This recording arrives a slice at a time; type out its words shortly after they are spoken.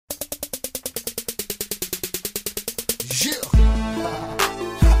Money,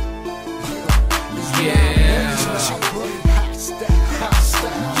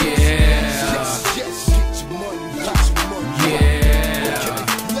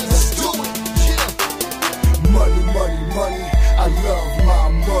 I love my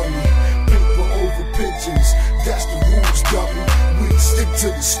money. Paper over pigeons, that's the rules, dummy. We stick to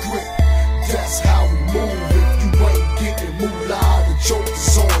the script, that's how we move. If you ain't getting moolah, the joke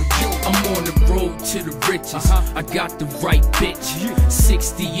is on you. I'm on the road to the riches, I got the right bitch.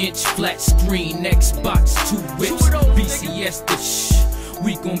 60-inch flat screen, Xbox, 2 whips, VCS the shh.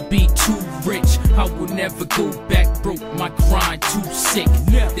 We gon' be too rich, I will never go back broke, my grind too sick.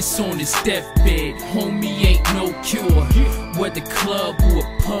 It's on his deathbed, homie ain't no cure. Whether club or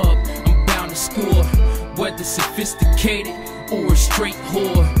a pub, I'm bound to score. Whether sophisticated or a straight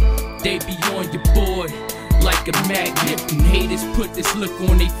whore, they be on your board like a magnet. And haters put this look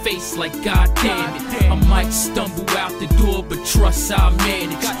on their face like God damn it. I might stumble out the door, but trust I'll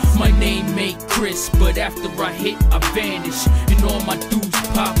manage. My name ain't Chris, but after I hit, I vanish. And all my dudes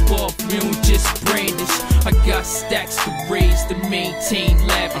pop off, we don't just brandish. I got stacks to raise to maintain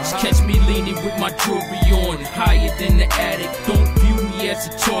lavish. Catch me leaning with my jewelry on, higher than the attic. Don't view me as a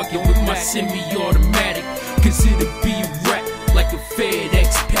target with my semi-automatic, cause it'll be a wreck like a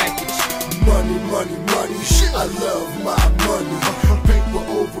FedEx package. Money, money, money, I love my money. Paper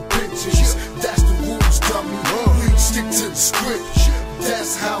over pigeons, that's the rules, dummy. We stick to the script,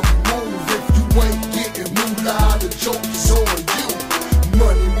 that's how we move. If you ain't getting moolah, the joke is on you.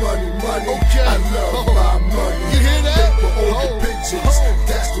 Money, money, money, I love my money. You hear that? Paper over pigeons,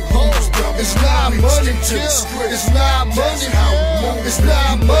 that's the rules, dummy. It's not we money, stick to the script, it's not money, how we move. it's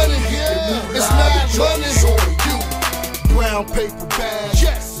not money, It's it's not money. It's on you. Brown paper bag,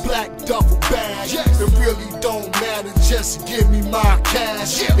 black duffel bag. It really don't matter, just give me my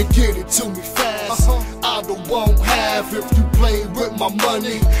cash and get it to me fast. I don't want half. If you play with my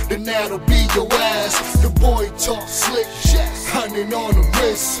money, then that'll be your ass. The boy talk slick, 100 on the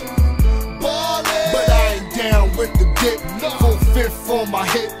wrist, but I ain't down with the dip. 4/5 on my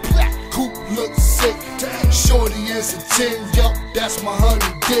hip, coupe looks sick. Shorty is a 10, yup, that's my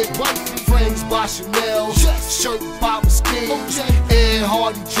honey dick. Frames by Chanel, shirt by Schemes, and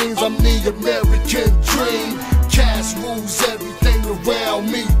Hardy jeans, I'm the American dream. Cash rules everything around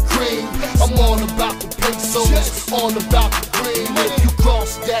me, cream. I'm on about the pesos, on about the green. If you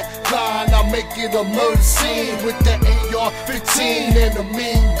cross that line, I make it a murder scene with that AR-15 and a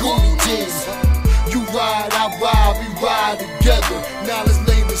mean Goonie jeans. You ride, I ride, we ride together. Now let's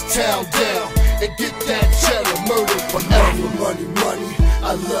lay this town down and get that cheddar. Murder forever. Money, money,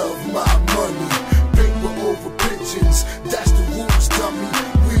 I love my money. Paper over pigeons, that's the rules, dummy.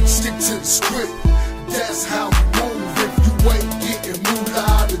 We stick to the script, that's how we move. If you ain't getting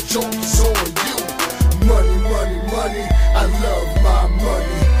moolah, the joke is on you. Money, money, money, I love my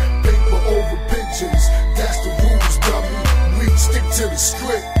money. Paper over pigeons, that's the rules, dummy. We stick to the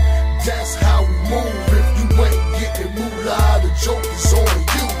script, that's how we move. If you ain't getting moolah, the joke is on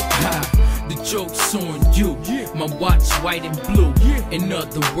you. The joke's on you. My watch white and blue. In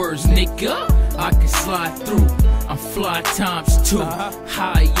other words, nigga, I can slide through. I'm fly ×2,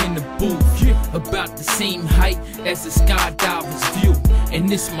 high in the booth, about the same height as the skydiver's view. And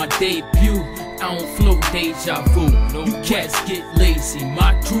this my debut, I don't flow deja vu. You cats get lazy,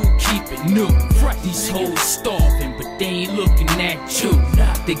 my crew keep it new. These hoes starving, but they ain't looking at you.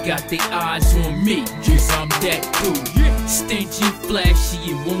 They got their eyes on me, cause I'm that dude. Stingy,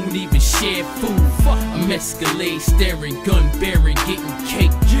 flashy, and won't even share food. I'm Escalade, staring, gun bearing, getting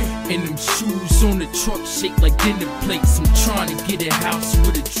cake. And them shoes on the truck shake like dinner plates. I'm trying to get a house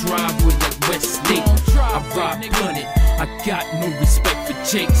with a driveway like West State. I ride blunted, I got no respect for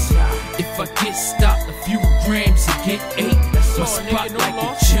jakes. If I get stopped a few grams and get 8, my spot like a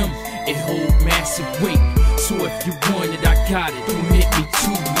gym, it hold massive weight. So if you want it, I got it, don't hit me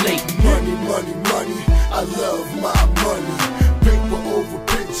too late. Money, money, money, I love my money. Paper over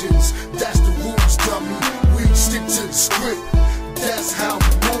pigeons, that's the rules, dummy. We stick to the script, that's how we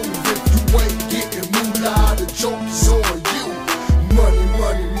move. If you ain't getting moolah, the joke is on you. Money,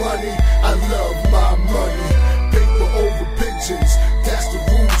 money, money, I love my money. Paper over pigeons, that's the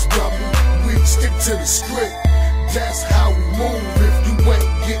rules, dummy. We stick to the script,